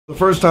The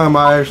first time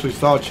I actually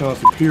saw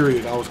Chauncey,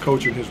 period, I was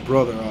coaching his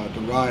brother,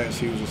 Darius.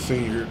 He was a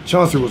senior.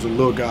 Chauncey was a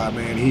little guy,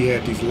 man. He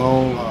had these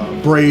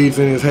long braids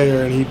in his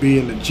hair, and he'd be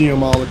in the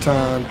gym all the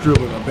time,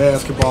 dribbling a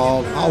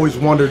basketball. I always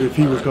wondered if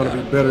he was going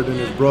to be better than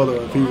his brother,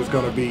 or if he was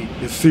going to be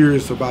as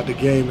serious about the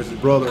game as his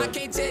brother.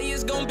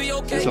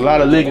 There's a lot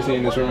of legacy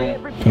in this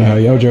room. Can I have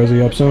your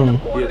jersey up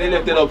soon? Yeah, they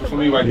left it open for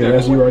me right there. Yeah,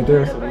 that's you right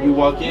there. So when you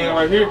walk in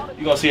right here,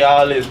 you're going to see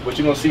all this, but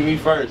you're going to see me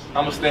first.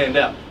 I'm going to stand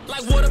out.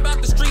 Like what about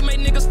the street make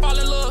niggas fall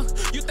in love?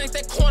 You think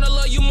that corner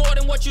love you more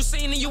than what you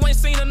seen and you ain't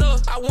seen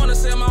enough? I wanna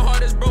say my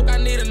heart is broke, I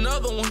need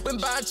another one. Been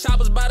buying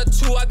choppers by the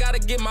two, I gotta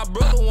get my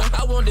brother one.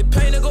 I want the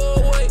pain to go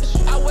away.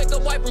 I wake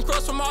up wiping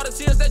crust from all the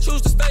tears that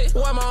choose to stay.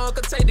 Why my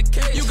uncle take the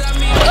case? You got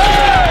me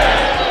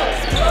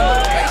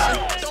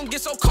Don't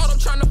get so caught up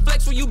trying to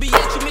flex when you be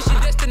at, you miss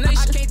your destination.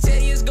 I can't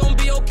tell you it's gonna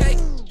be okay.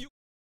 You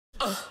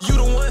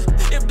the one.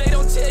 If they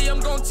don't tell you, I'm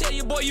gonna tell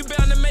you, boy, you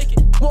bound to make it.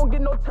 Won't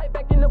get no type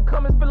back in them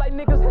comments, feel like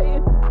niggas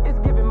hating. It's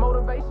giving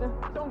motivation.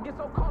 Don't get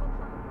so caught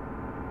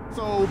up.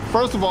 So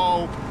first of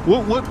all,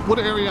 what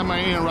area am I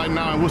in right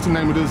now, and what's the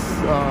name of this?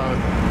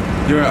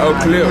 You're in Oak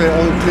Cliff.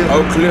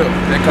 Oak Cliff.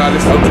 They call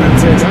this Oak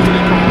Cliff, Texas. That's what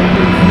they call it.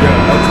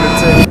 Yeah, Oak Cliff,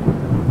 Texas.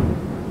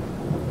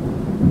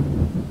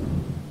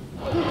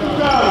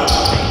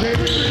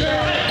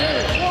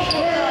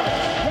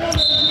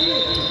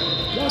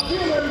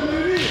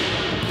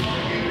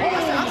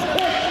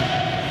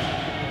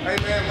 Hey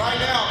man, right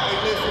now, hey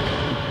listen,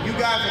 you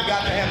guys have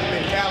got to have the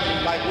mentality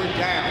like we're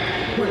down.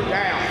 We're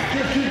down.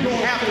 We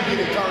have to get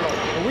a turnover.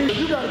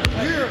 You gotta be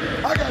here,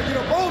 I gotta get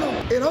up on him,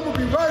 and I'm gonna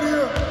be right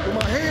here with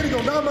my hand, he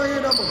gonna knock my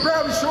hand, I'm gonna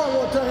grab his short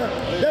one time.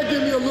 That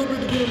give me a little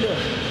bit to get him there.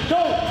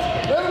 Go!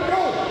 Let him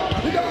go!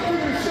 He gotta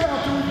figure this shit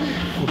out till we meet.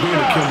 Well, being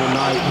at Kimball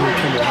Knight, here at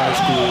Kimball High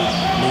School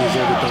means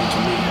everything to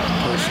me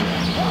personally.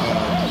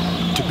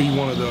 To be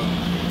one of the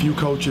few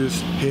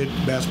coaches, head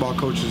basketball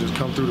coaches that's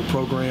come through the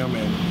program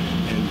and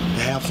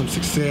have some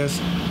success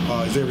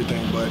is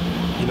everything. But,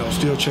 you know,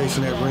 still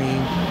chasing that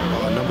ring,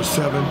 number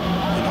 7,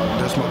 you know,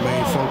 that's my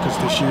main focus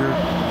this year.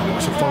 You know,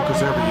 it's a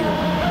focus every year.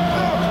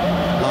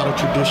 A lot of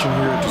tradition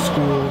here at the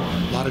school,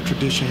 a lot of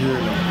tradition here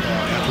in the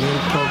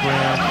athletic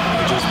program,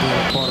 and just being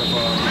a part of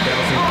the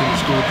Dallas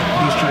Independent School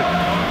District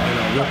and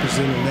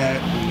representing that.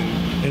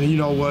 And you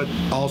know what,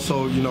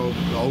 also, you know,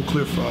 the Oak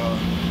Cliff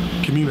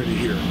community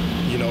here.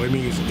 You know, it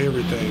means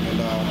everything, and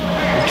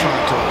we try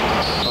to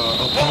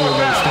uphold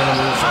those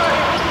standards,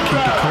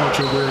 keep the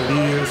culture where it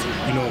is,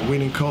 you know,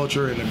 winning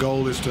culture, and the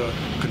goal is to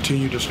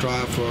continue to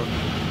strive for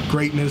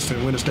greatness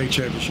and win a state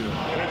championship.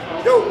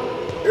 Yo,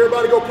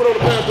 everybody go put on the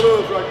pair of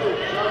gloves right there.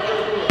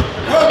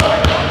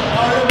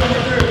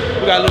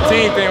 We got a little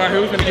team thing right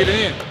here, we're finna get it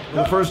in.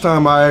 The first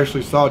time I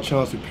actually saw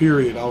Chauncey,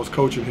 period, I was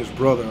coaching his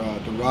brother,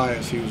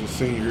 Darius. He was a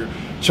senior.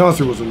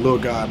 Chauncey was a little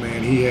guy,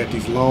 man. He had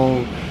these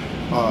long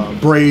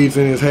braids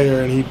in his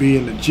hair, and he'd be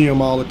in the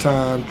gym all the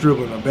time,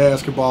 dribbling a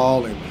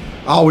basketball. And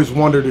I always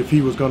wondered if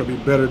he was going to be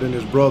better than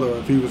his brother, or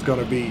if he was going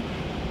to be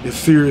as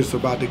serious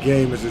about the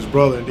game as his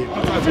brother. And We do a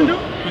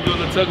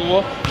little tug of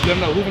war. Let them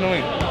know who's gonna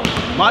win.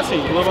 Machi,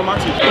 love on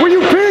Machi. When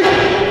you pick,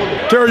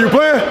 Terry, you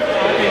playing?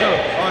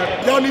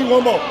 Alright, y'all need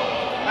one more.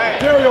 Hey.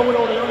 Terry went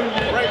over there.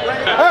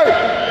 Hey,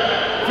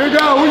 figure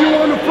out who you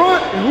want in the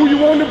front and who you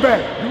want in the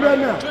back. Do that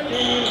now.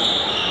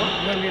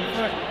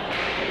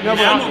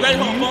 I'm ready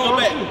for a fall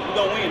back. We're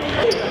gonna win.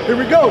 Here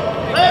we go.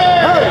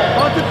 Hey,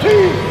 about the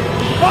team.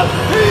 About the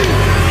team.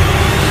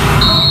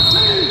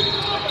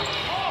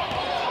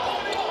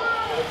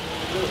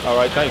 All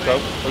right, thank you,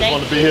 Coach. I just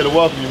wanted to be here to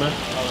welcome you, man.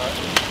 All right.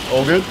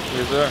 All good?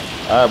 Yes, sir.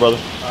 All right, brother.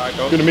 All right,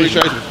 Coach. Good to meet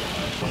you.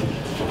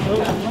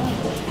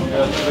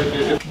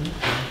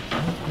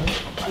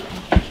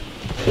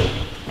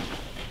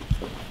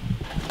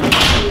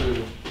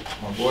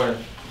 My boy,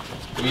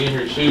 we in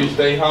here. Should he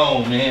stay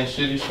home, man?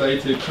 Should he stay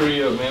to the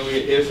crib, man?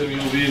 We at SMU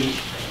visit.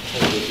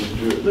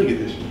 Look at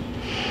this.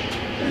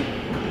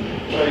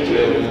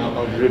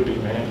 I'm drippy,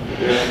 man.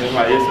 It's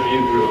my SMU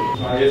drill.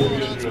 My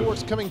SMU drill.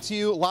 Sports coming to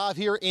you live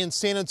here in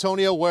San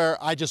Antonio, where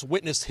I just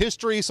witnessed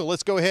history. So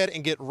let's go ahead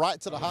and get right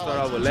to the highlights.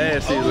 Start off with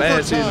last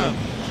season.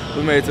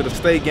 We made it to the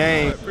state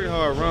game. Pretty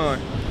hard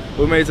run.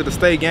 We made it to the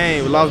state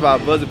game. We lost by a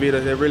buzzer beater.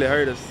 That really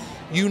hurt us.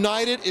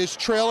 United is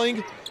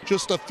trailing.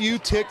 Just a few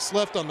ticks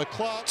left on the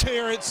clock.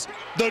 Terrence,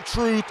 the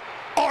truth,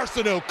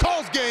 Arsenault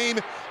calls game.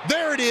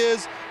 There it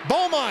is.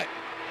 Beaumont,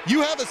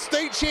 you have a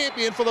state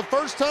champion for the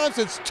first time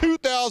since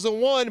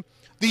 2001.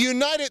 The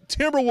United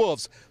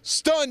Timberwolves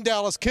stunned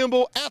Dallas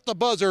Kimball at the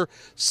buzzer,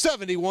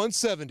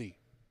 71-70.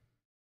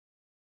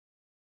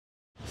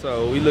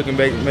 So we looking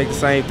back to make the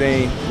same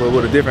thing, but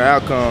with a different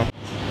outcome.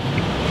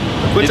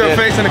 Put your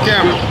face in the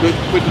camera.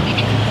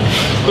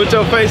 Put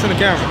your face in the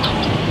camera.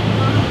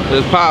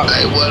 This Pop.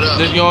 Hey, what up?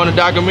 This you on the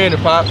documentary,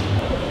 Pop.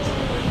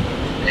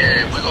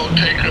 Yeah, we're gonna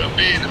take her a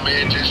business,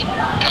 man. Just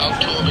talk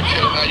to him and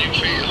tell him how you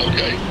feel,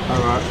 okay? All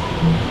right.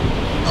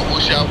 I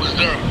wish I was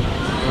there.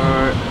 All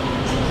right.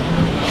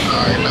 All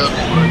right, love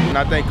you. And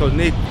I thank Coach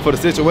Nick for the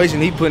situation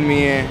he put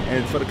me in,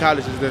 and for the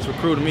colleges that's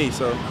recruiting me.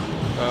 So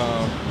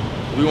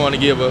we want to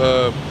give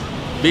a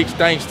big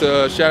thanks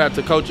to shout out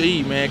to Coach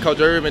E, man, Coach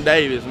Irvin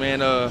Davis,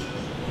 man.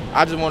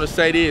 I just want to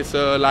say this,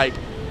 like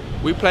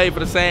we played for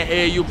the same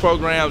AAU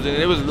programs, and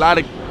there was a lot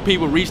of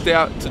people reached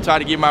out to try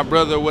to get my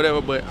brother or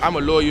whatever, but I'm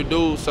a loyal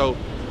dude, so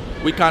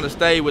we kind of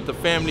stayed with the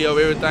family of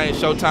everything,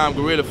 Showtime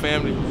Gorilla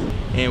family.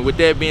 And with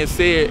that being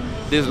said,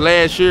 this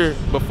last year,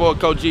 before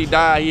Coach G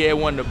died, he had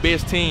one of the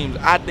best teams,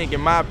 I think,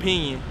 in my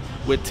opinion,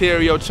 with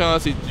Terrio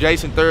Chauncey,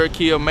 Jason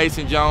Third-Kill,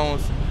 Mason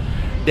Jones,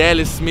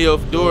 Dallas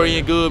Smith,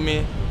 Dorian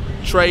Goodman,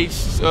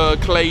 Trace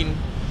Clayton.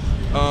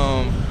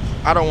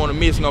 I don't want to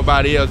miss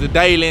nobody else. The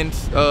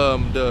Dalens,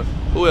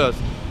 who else?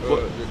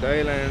 The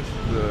Dalens,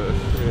 the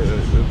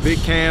Big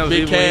Cams.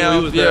 Big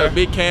Cams, yeah,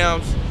 Big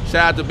Cams. Shout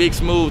out to Big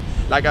Smooth.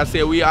 Like I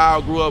said, we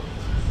all grew up,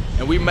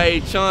 and we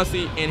made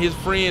Chauncey and his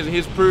friends and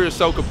his peers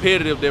so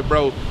competitive that,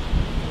 bro,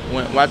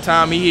 by the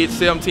time he hit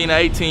 17 or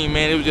 18,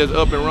 man, it was just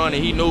up and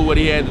running. He knew what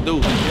he had to do.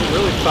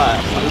 Really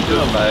fast. How you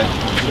doing, man?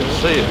 Good to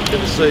see you.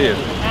 Good to see you.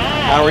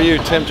 How are you,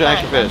 Tim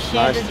Jankovic?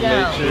 Nice to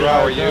meet you.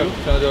 How are you?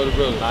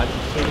 Nice to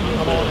see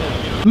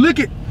you. Look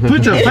at,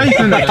 put your face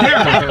in the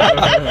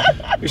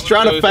camera. He's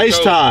trying to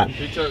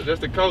FaceTime. That's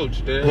the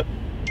coach, dude.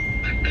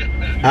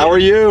 How are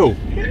you?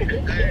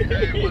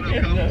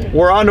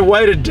 We're on the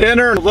way to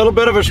dinner. A little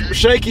bit of a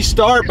shaky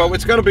start, but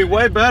it's going to be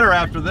way better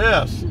after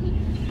this.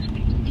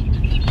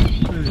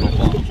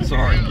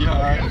 Sorry. You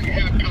all right?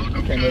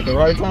 Came at the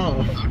right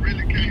time.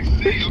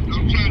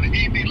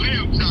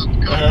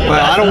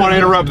 Well, I don't want to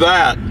interrupt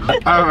that.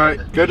 All right.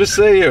 Good to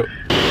see you.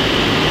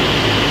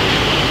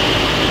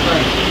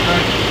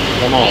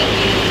 Come on.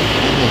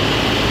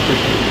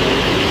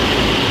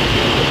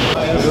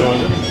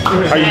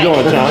 How you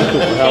doing, John?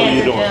 How are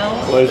you doing?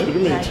 Pleasure to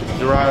meet you.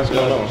 Gerard, what's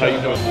going on? How you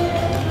doing?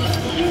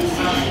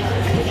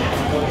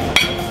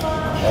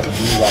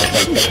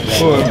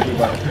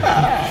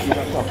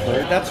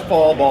 That's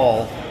fall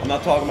ball. I'm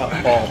not talking about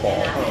fall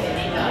ball.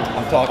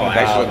 I'm talking about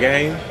actual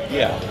game.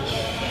 Yeah.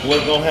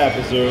 What's gonna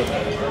happen, sir?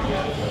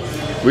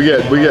 We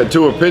get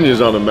two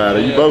opinions on the matter.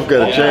 You both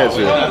get a chance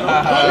here. We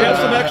have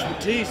some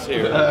expertise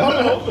here. Nah.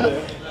 I'm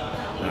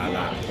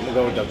gonna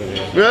go with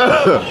WWE.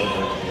 Yeah.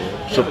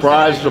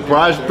 Surprise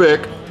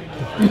pick.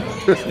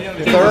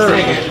 Third.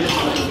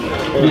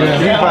 Yeah,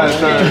 he's probably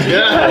third.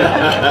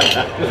 Yeah.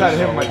 Just out of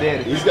him and my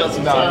daddy. He's got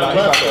some time. He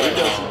got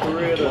some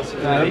career.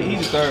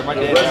 He's third. My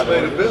daddy got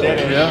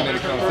a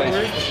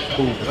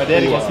conversation. My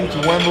daddy can teach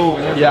you one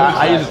move. Yeah,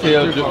 I used to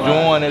tell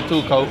Joan that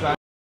too, coach. A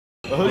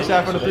hook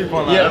shot for the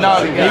people. Yeah,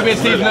 no, he been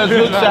teaching us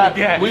hook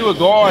shot. We were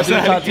guards. He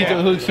was trying to teach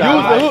us hook shot.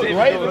 Use the hook,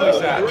 right? The hook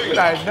shot.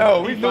 Like,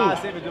 no, we knew.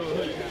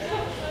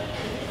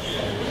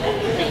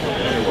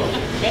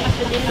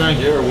 Thank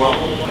you. You're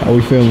welcome. How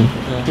we feeling?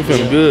 We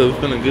feeling good. We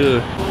feeling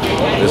good.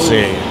 Good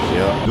seeing you.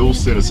 Yeah. Dual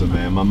citizen,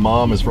 man. My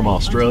mom is from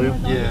Australia.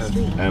 Yeah.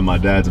 And my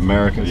dad's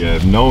American. Yeah.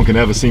 No one can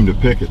ever seem to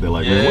pick it. They're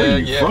like, man, where are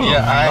you from?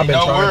 Yeah, I ain't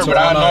no word, but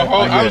I know.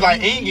 I was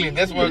like England.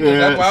 That's what.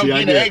 That's why I was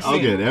getting the accent. I'll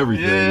get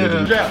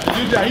everything.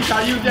 Yeah. He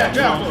taught you that.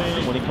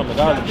 When it comes to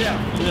college,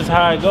 it's just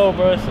how it go,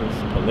 bro. It's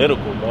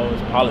political, bro.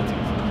 It's politics.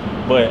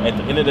 But at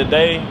the end of the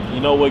day, you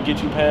know what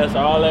gets you past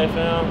all that,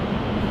 fam?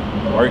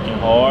 Working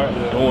hard,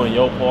 doing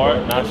your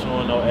part, not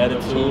showing no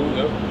attitude.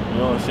 You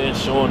know what I'm saying?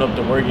 Showing up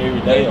to work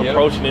every day,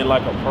 approaching it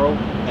like a pro. You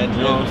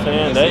know what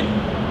I'm saying?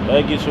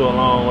 That gets you a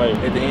long way.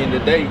 At the end of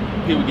the day,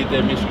 people get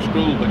that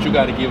misconstrued, but you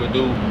got to give a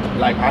dude.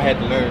 Like, I had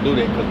to learn to do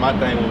that, because my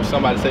thing was when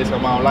somebody say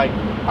something I don't like,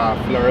 I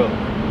flare up.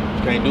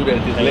 You can't do that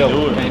at this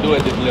level. Can't do it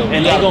at this level.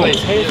 And they gonna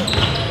test.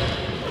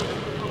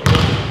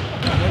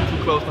 Nothing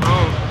too close to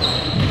home.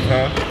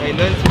 Ain't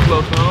nothing too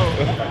close to home.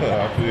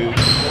 I feel.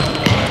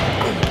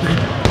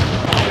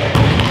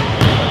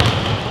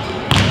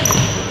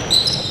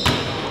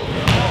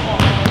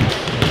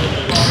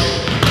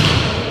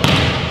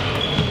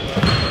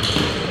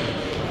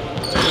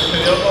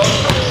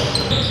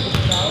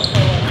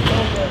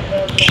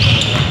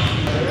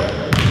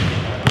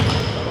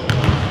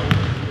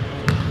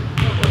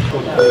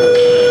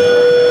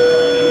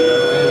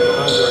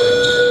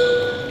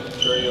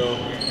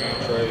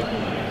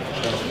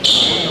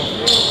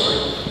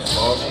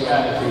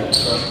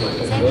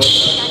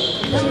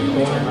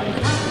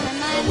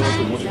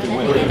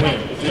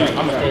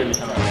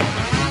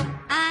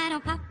 I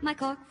don't pop my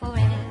cork for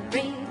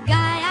every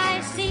guy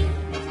I see.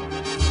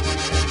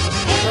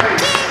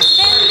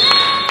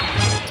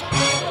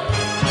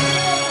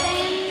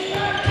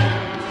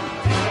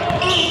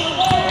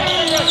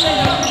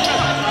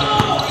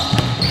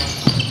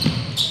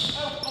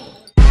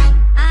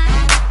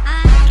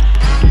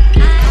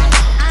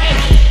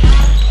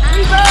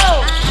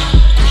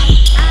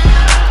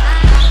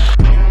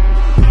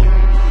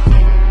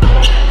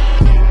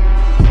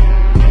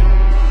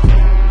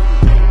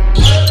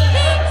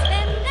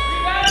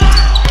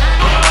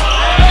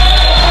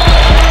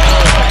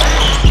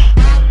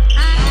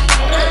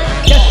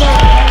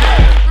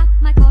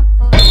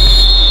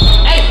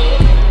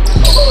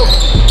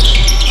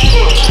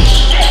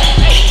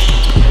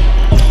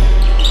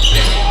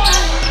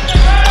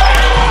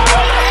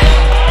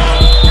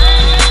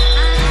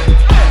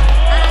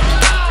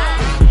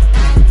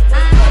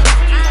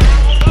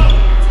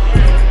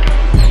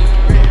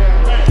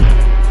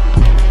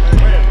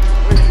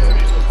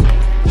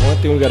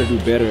 thing we got to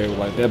do better.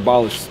 Like that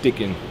ball is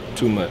sticking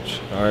too much.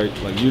 All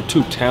right, like you're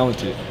too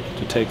talented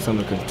to take some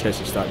of the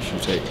contested shots you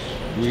take.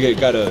 We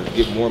got to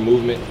get more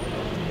movement.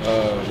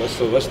 Let's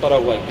start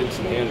out like getting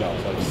some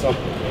handoffs, like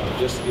something,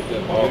 just to get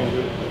that ball. I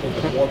think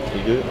the more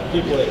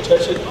people that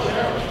touch it,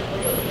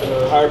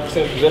 the higher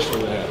percent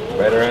possession we have.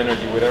 Better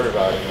energy with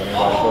everybody.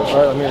 All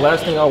right, I mean,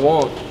 last thing I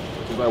want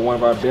is like one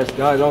of our best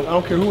guys. I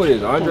don't care who it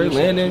is. Andre,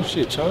 Landon,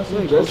 shit,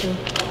 Chauncey Gibson.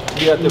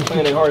 Be out there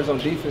playing their hardest on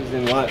defense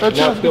and not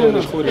feeling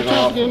included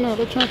on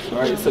offense. All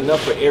right, it's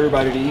enough for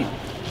everybody to eat.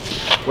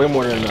 Way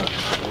more than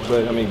enough.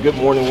 But I mean, good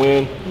morning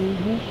win.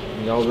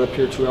 You know, I was up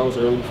here 2 hours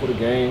early before the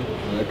game.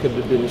 That could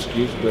have been an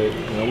excuse, but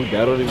you know, we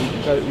battled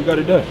it. We got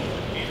it done.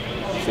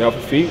 Stay off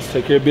your feet,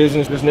 take care of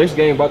business. This next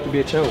game about to be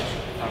a challenge.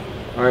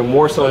 All right,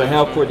 more so than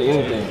half court than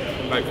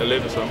anything. Like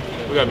 11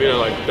 something. We got to be there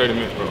like 30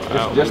 minutes,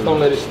 bro. Just don't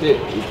let it stick.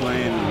 We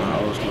playing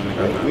old school.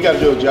 We got to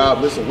do a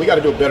job. Listen, we got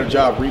to do a better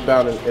job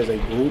rebounding as a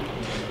group.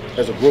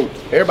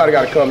 Everybody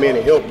got to come in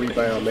and help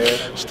rebound,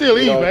 man. Still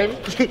eat, baby.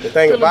 The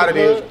thing about it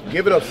is,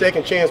 giving up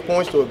second chance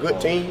points to a good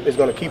team is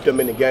going to keep them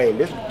in the game.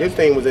 This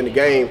team was in the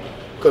game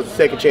because of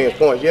second chance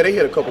points. Yeah, they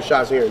hit a couple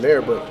shots here and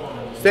there, but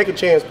second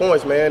chance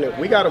points, man,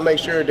 we got to make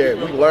sure that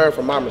we learn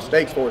from our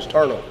mistakes for its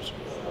turnovers.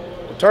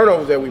 The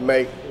turnovers that we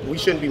make, we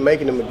shouldn't be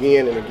making them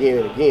again and again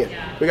and again.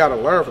 We got to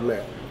learn from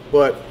that.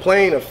 But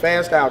playing a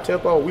fast style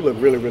tempo, we look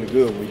really, really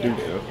good when we do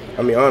that.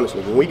 I mean,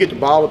 honestly, when we get the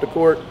ball up the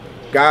court,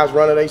 guys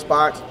running their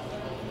spots,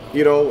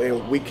 you know,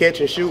 and we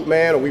catch and shoot,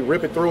 man, or we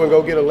rip it through and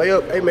go get a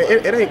layup. Hey, man,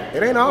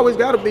 it ain't always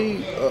got to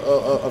be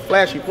a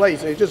flashy play.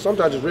 It's just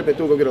sometimes just rip it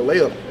through and go get a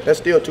layup. That's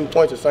still 2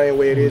 points the same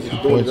way it is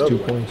doing the other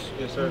way.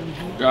 Yes, sir.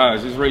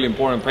 Guys, it's really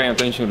important paying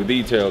attention to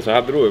details.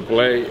 I threw a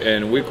play,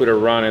 and we could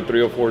have run it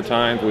 3 or 4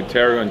 times with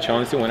Terry and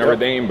Chauncey whenever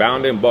they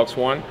inbounded and Bucks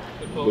won,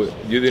 but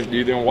you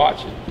didn't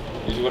watch it.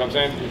 You see what I'm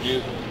saying?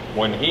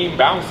 When he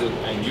inbounds it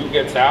and you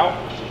gets out,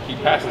 he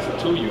passes it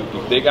to you.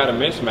 If they got a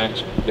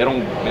mismatch, they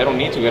don't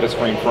need to get a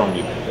screen from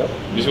you.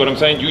 You see what I'm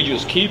saying? You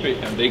just keep it,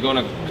 and they're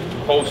gonna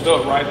post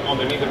up right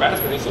underneath the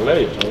basket. It's a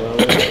layup.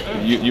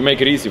 you make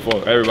it easy for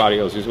everybody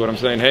else. You see what I'm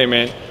saying? Hey,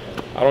 man,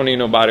 I don't need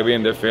nobody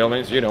being their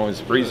feelings. You know,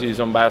 it's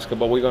preseason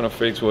basketball. We're gonna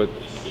fix what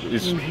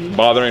is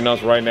bothering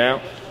us right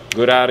now.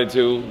 Good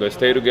attitude. Let's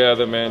stay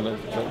together, man.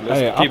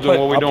 Let's keep doing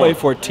what we're doing. I play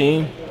for a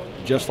team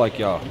just like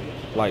y'all,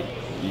 like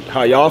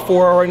how y'all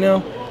 4 are right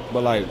now,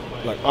 but like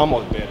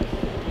almost better.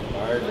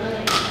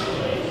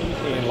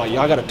 And like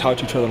y'all gotta talk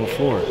to each other on the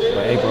floor.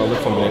 Like, hey bro, look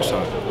for me next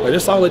time. Like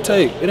that's all it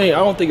takes. I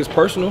don't think it's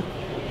personal.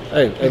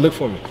 Hey, look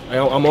for me. Hey,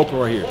 I'm open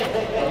right here.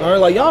 All right,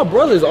 like y'all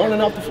brothers on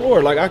and off the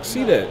floor. Like I can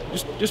see that.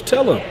 Just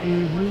tell them.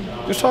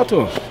 Just talk to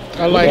them.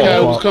 I like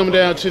how it was coming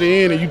down to the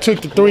end and you took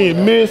the 3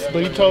 and missed,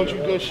 but he told you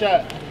good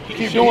shot.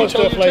 Keep doing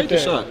stuff like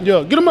that.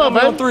 Yeah, get him up,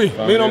 man. On 3.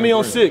 Lean on me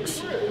on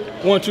 6.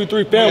 1, 2,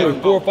 3, family.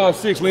 4, 5,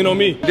 6. Lean on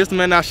me. This the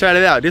man I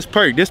shouted out. This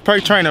perk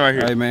trainer right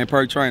here. Hey man,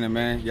 perk trainer,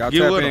 man. Y'all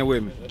tap in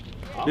with me.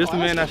 This the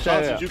man I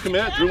shouted out. Did you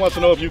commit? Drew wants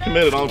to know if you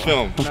committed on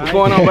film. What's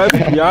going on, baby?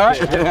 You all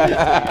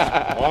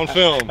right? On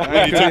film. You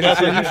took that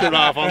shirt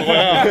off on the way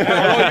out. Oh,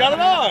 you got it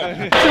on.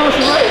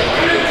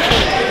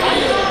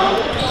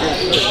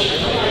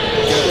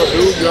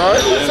 Dude, you all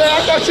right? Say,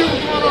 I thought you was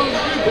going on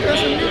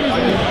this nigga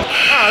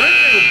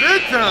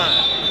big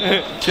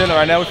time. Chilling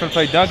right now. We're finna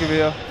play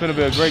Duncanville. Finna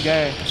be a great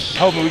game.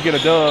 Hoping we get a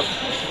dub.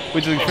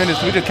 We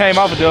just came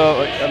off a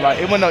dub. Like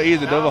it wasn't no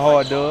easy dub, a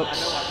hard dub.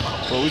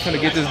 But we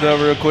finna get this dub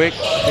real quick.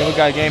 Then we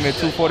got a game at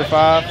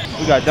 2:45.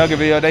 We got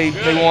Duncanville. They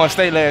won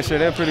state last year.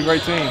 They're a pretty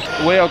great team.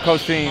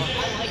 Well-coached team.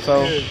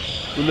 So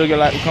we looking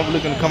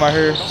to come out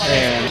here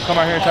and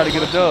try to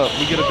get a dub.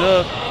 We get a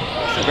dub.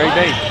 It's a great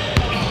day.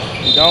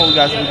 We don't. We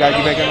got to get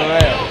back in the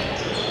lab.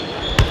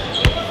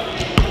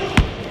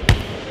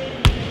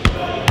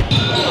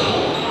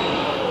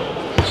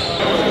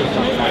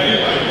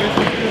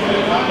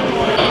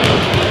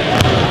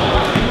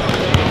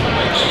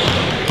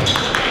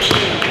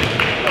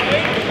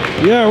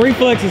 Yeah,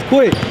 reflex is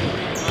quick.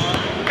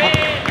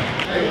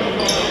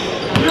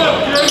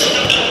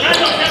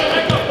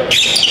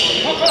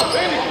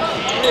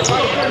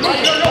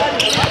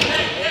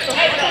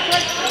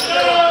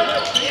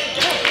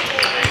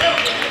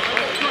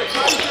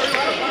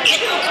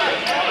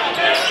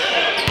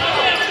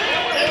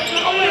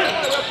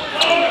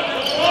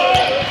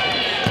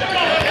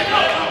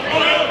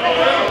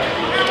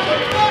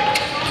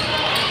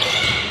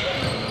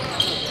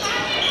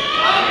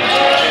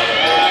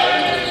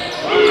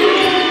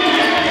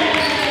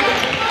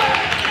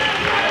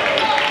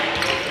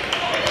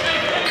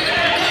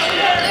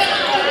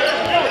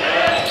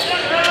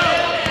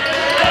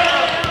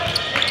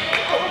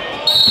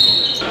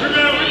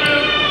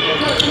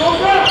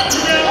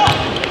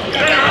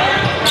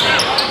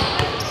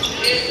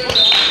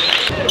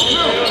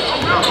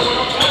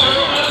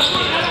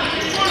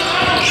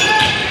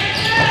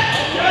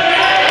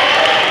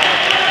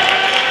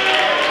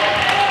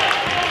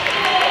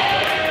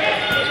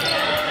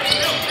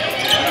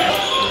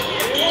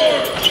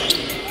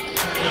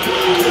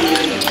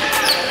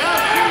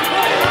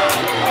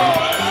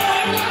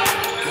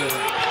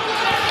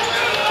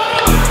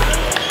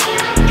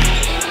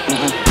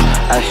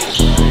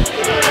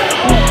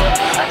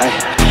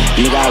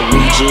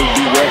 just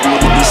be wet,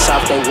 nigga be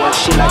soft, they work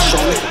shit like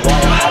show me.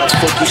 How the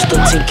fuck you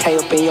still 10K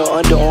up in your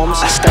underarms?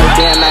 I stay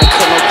down, I ain't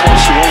cut no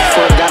points, you ain't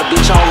fuck, got a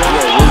bitch on one.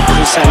 Yeah, really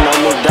Chris ain't no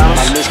McDonald's.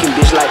 My Mexican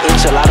bitch like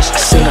enchiladas. I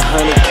seen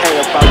 100K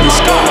up out this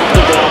scam, I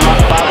put that on my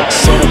bottle.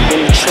 Set up in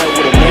the tray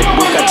with a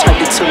MacBook, I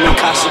turned it to me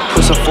casa.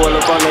 Put some foil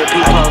up on that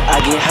people. I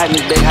get hot in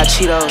this bag, hot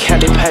Cheetos.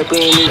 Count that paper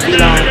in this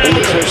velo. In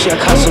the crib, she a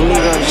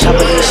Casamigo.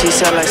 Chopper head, she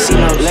sell like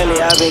C-Notes.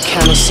 Lately, I been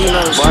counting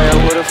C-Notes. Mario,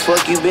 where the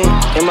fuck you been?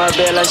 In my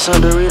bed like some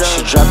Doritos.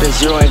 She dropped that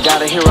zero and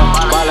got a hero.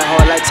 Ballin'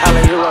 hard like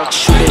Tyler Hero.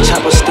 Shoot that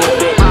chopper, step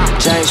back.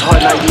 James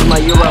Harden, I use my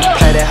Euro.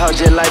 Play that hoe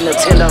just like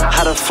Nintendo.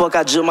 How the fuck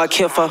I drew my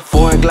kid for?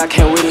 Foreign Glock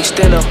can't really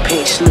stand up.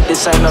 Pink slip,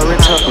 this ain't no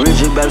rental.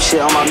 Rigid baby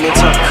shit on my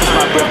mental. Cause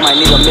my breath might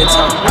need a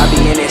mental. I be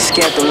in that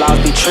scat, the laws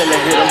be trillin'.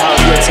 Hit them hoes,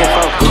 get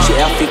 10-4. Gucci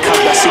outfit, cop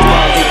got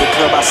C-Ball. Hit the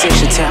club, I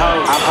section 10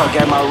 hoes. I put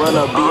got my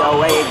runner,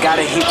 BOA.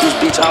 Gotta hit this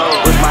bitch old.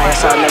 With my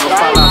ass, I'll never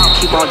fall off.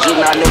 Keep on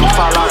jugging, I never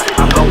fall off.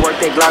 I'm gon' work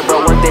that Glock,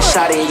 bro, work that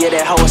shot in. Yeah,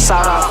 that hoe is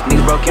sawed off.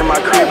 Nigga broke in my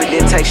crib, it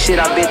didn't take shit.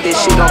 I bet this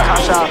shit gon'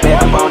 cost y'all.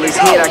 Back up on his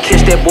head, I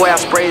catch that boy, I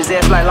spray his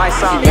ass like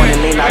Lysol. He wanted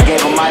lean, I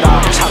gave him my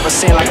dog. Chopper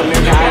sin like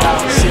American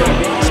Idol.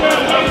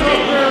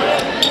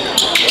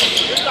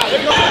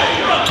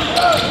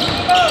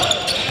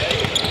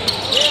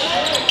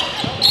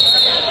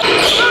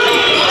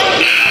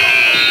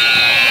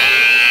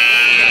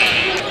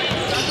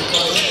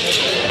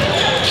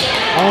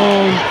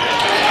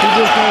 He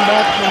just came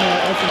back from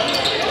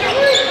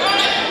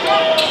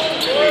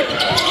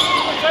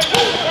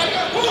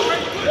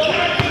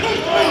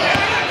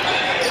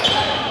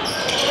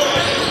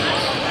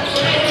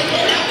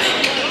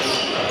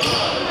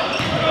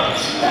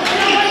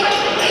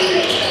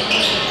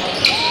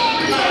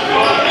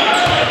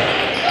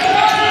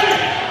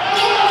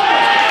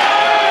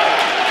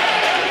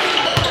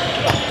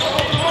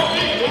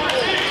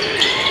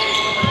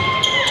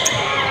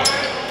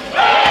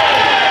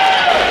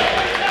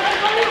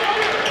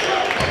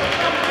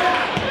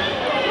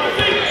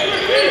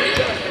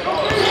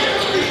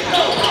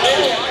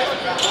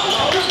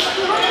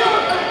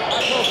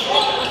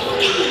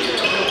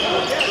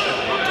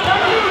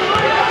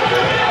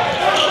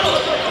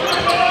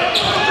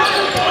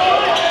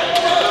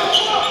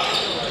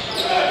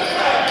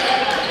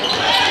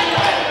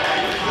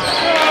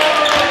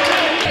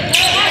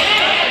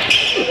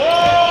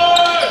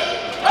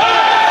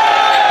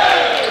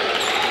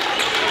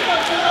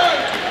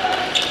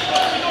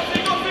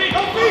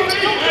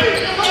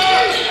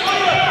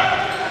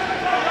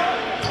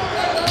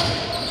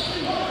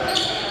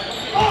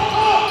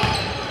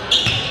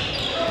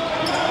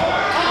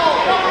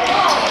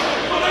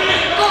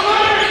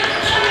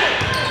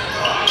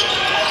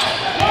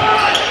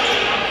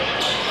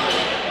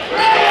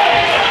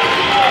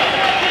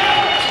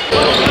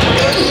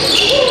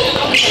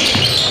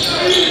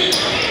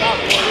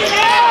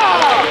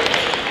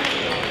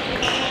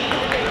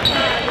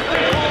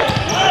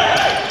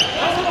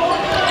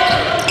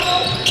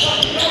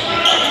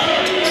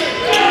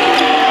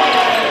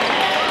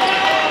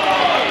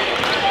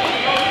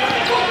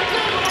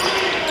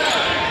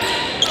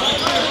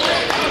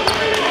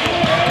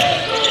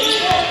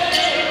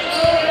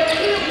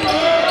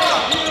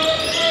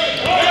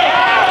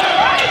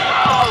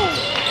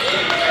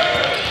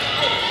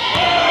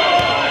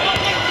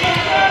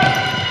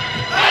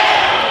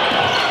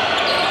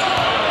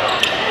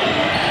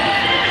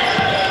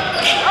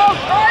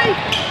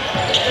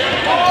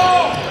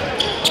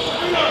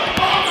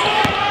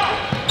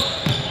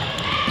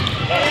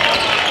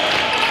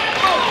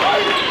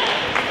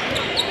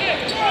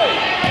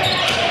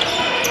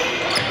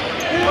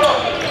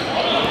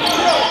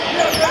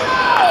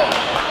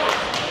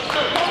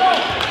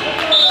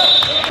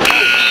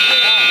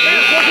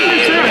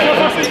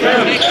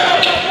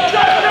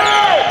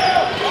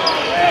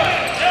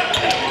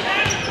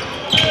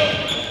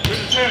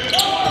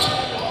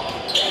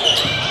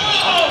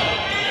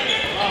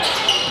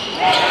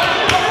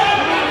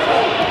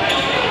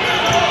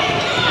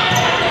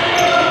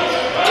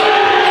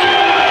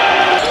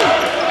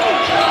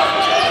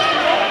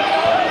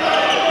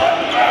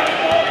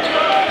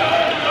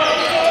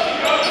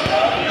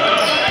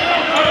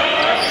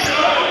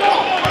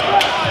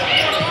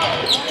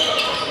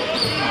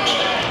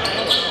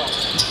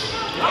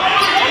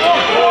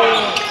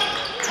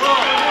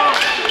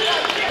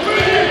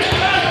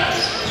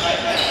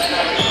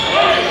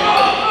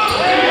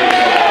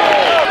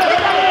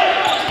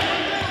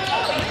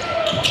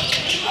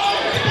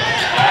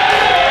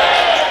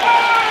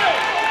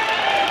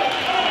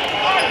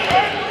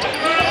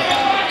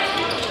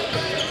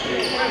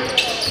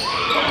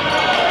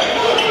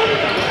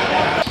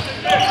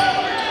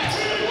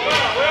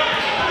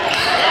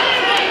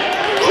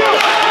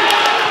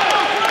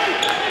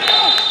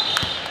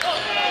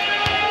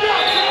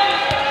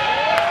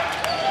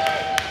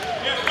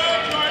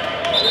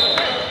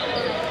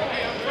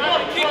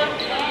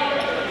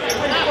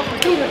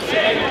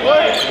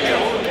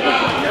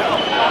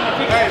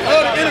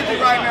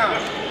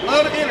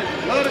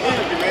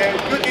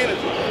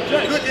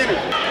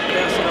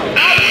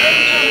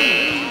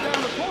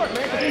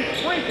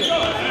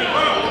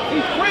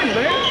He's quitting,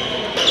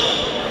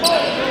 man.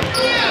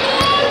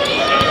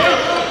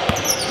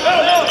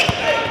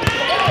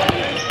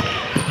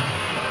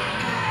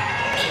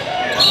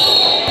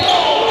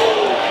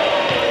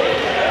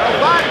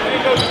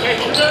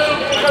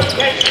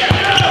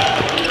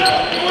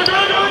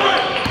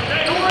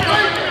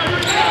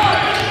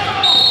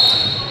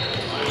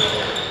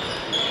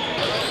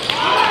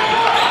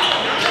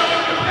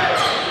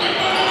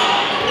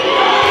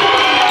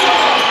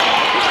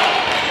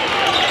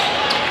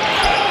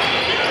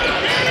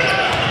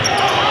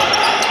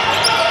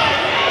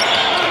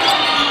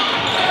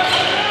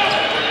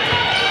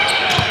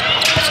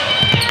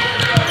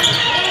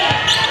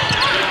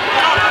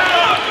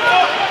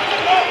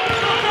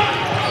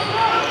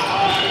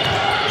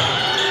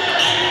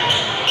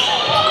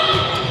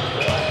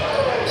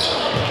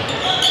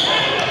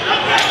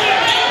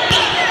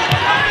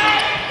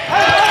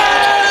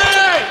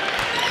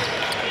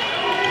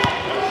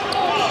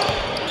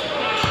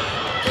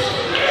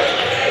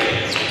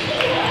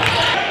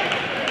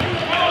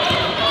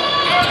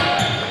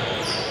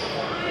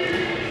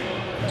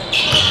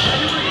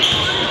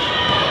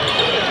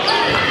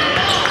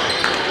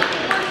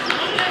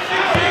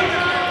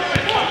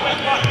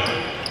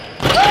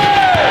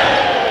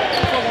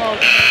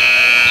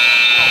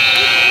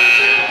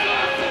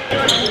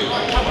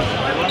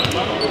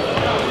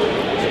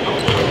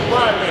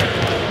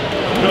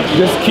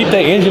 Just keep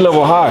that energy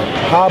level high.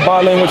 High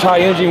body language, high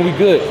energy, and we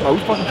good. All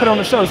right, we fucking put it on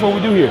the show. That's what we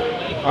do here.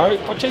 All right,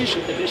 if I tell you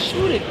shoot it, just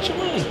shoot it. Shoot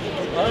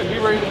it. All right, be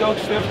ready to go,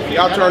 Steph.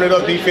 Y'all turn it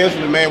up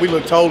defensively, man. We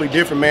look totally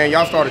different, man.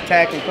 Y'all start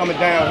attacking, coming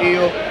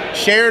downhill,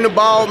 sharing the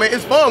ball, man.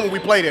 It's fun when we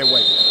play that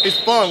way. It's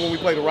fun when we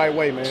play the right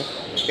way, man.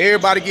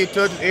 Everybody get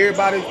touches,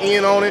 everybody's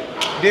in on it.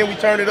 Then we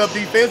turn it up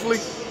defensively.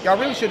 Y'all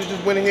really should have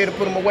just went ahead and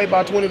put them away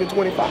by 20 to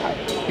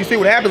 25. You see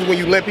what happens when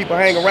you let people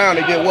hang around,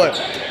 they get what?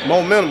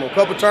 Momentum. A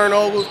couple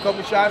turnovers, a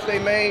couple shots they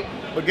made.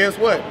 But guess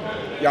what?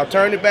 Y'all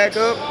turn it back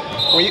up.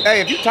 When you,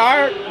 hey, if you're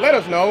tired, let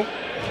us know.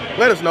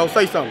 Let us know.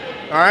 Say something.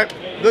 All right?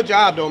 Good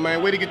job, though,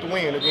 man. Way to get the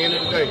win at the end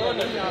of the day.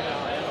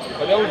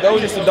 But that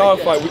was just a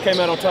dogfight. We came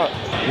out on top.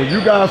 When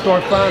you guys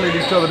start finding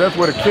each other, that's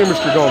where the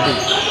chemistry gonna be.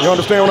 You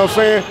understand what I'm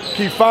saying?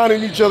 Keep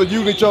finding each other,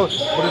 using each other,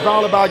 but it's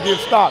all about getting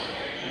stopped.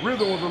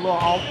 Rhythm was a little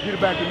off. Get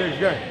it back the next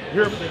game.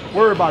 Hear me?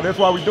 Worry about it. That's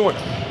why we're doing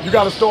it. You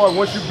got to start.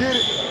 Once you get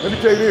it, let me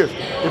tell you this.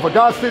 If a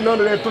guy's sitting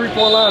under that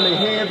three-point line, their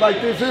hands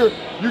like this here,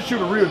 you shoot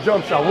a real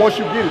jump shot. Once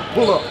you get it,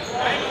 pull up.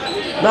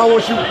 Now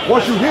once you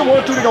hit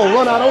one, two, they're going to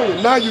run out on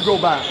you. Now you go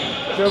by.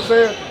 See what I'm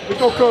saying? It's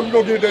going to come. You're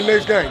going to get it that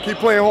next game. Keep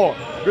playing hard.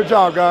 Good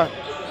job, guys.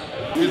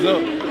 He's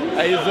up.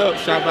 Hey, he's up.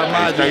 Shot by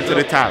Maji. Straight to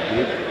the top,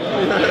 dude.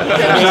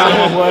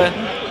 My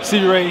boy,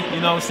 C-Ray,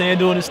 you know what I'm saying,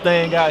 doing this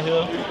thing out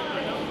here.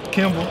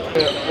 Kimball.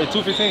 Hey,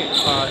 215.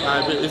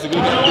 It's a good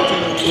team.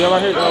 Yeah,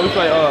 right here. We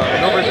play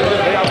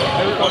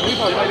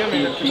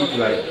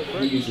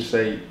Like, he used to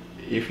say,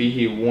 if he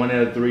hit 1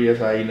 out of 3, that's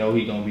how he know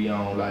he gonna be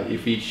on. Like,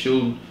 if he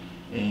shoot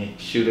and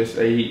shoot, let's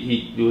say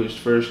he do his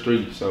first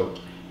 3. So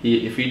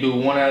if he do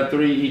 1 out of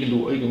 3, he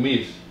can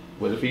miss.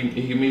 But if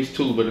he miss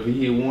 2, but if he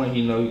hit 1,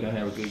 he know he gonna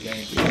have a good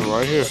game.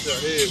 Right here.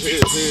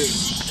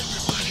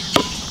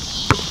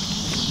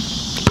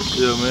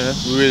 Yeah, man,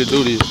 we ready to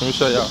do this. Let me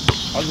show y'all.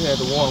 I just had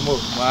to warm up,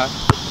 man.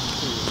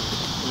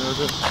 You know what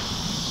I'm saying?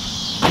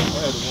 I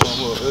had to warm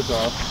up, that's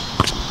all.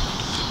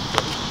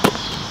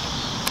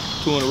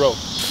 2 in a row.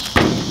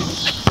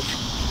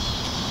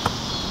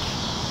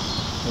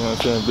 You know what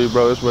I'm saying? Big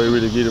bro, that's where you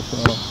really get it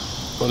from.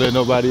 Don't let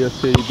nobody else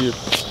tell you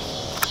different.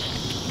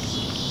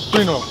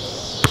 3 in a row.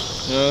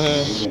 You know what I'm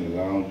saying? It's been a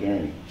long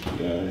journey.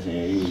 You know what I'm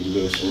saying? He was a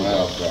little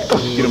smile guy.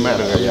 Get him out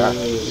of there, y'all.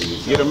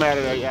 Get him out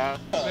of there, y'all.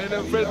 Man,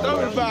 that Fred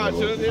Thurman foul,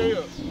 chill, there you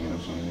go. You know what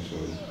I'm saying? So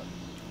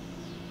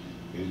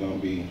it's gonna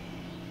be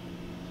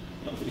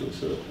what's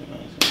up, you know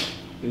what I'm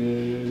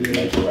saying? Yeah. Just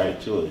make the right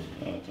choice, you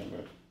know what I'm saying, bro?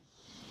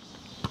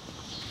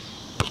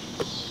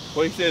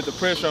 Well, he said the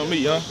pressure on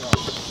me, huh?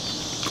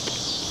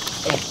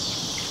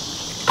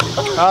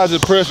 How's the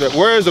pressure?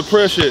 Where is the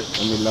pressure? Let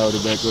me load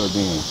it back up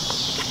then.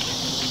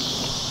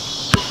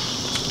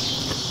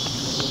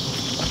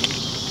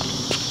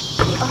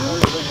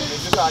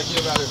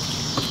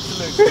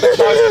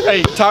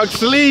 Hey, talk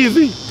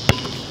sleazy.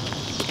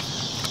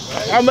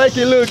 I make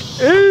it look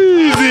easy,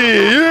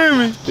 you hear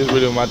me? This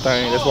really my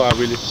thing. That's why I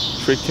really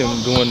tricked him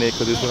doing that,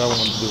 because it's what I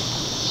want to do.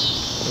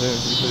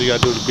 Because you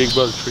gotta do the big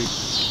brother trick.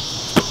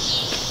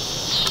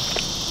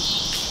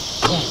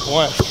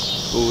 1.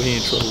 Ooh, he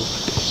in trouble.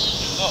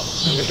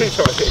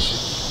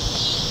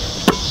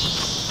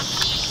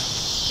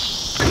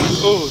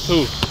 Ooh,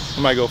 2. I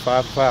might go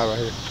 5 for 5 right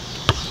here.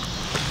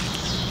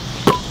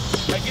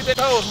 Hey, get that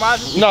hose,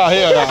 Maji. No,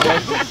 hell no.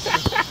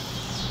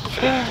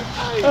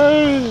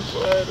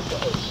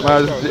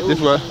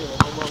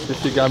 This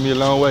shit got me a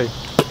long way.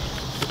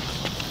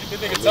 Get this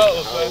nigga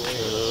toes, man.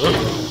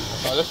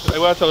 Hey,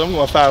 what I told him, I'm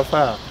going 5 for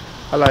 5.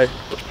 I like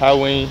high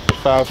wing,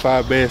 5 for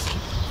 5 basket.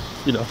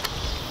 You know.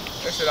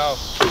 That shit off.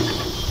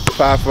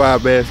 5 for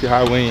 5 basket,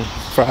 high wing,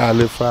 fried,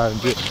 lift fried,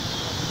 and dip.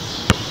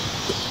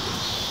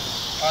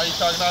 Oh, you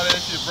talking all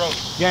that shit, bro?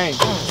 Gang.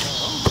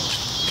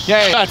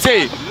 Gang. I tell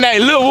you, hey,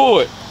 Lil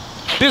Wood.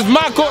 This is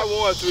my court. I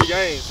won 3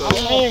 games, so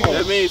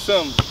that means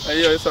something.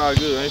 Hey, yo, it's all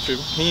good. I ain't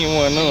tripping. He ain't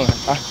won none.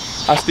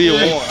 I still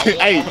won.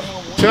 Hey,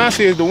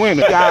 Chauncey is the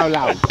winner. Y'all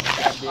out.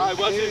 All right,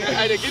 bust it.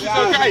 Hey, get this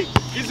on camera.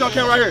 Get this on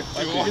camera right here.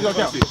 Get this on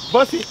camera.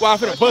 Bust it. Well, I'm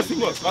finna bust it.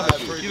 Get this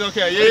on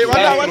camera. Yeah,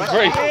 right now.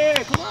 Great.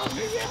 Yeah, come on.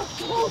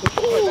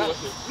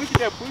 Look at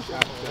that push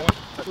out.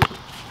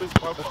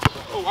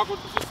 Oh, walk with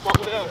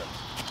down.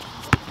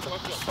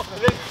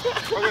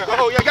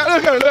 Oh,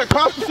 yeah, look,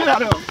 cross the shit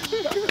out of him.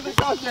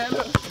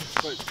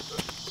 Look.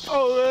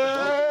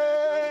 Oh,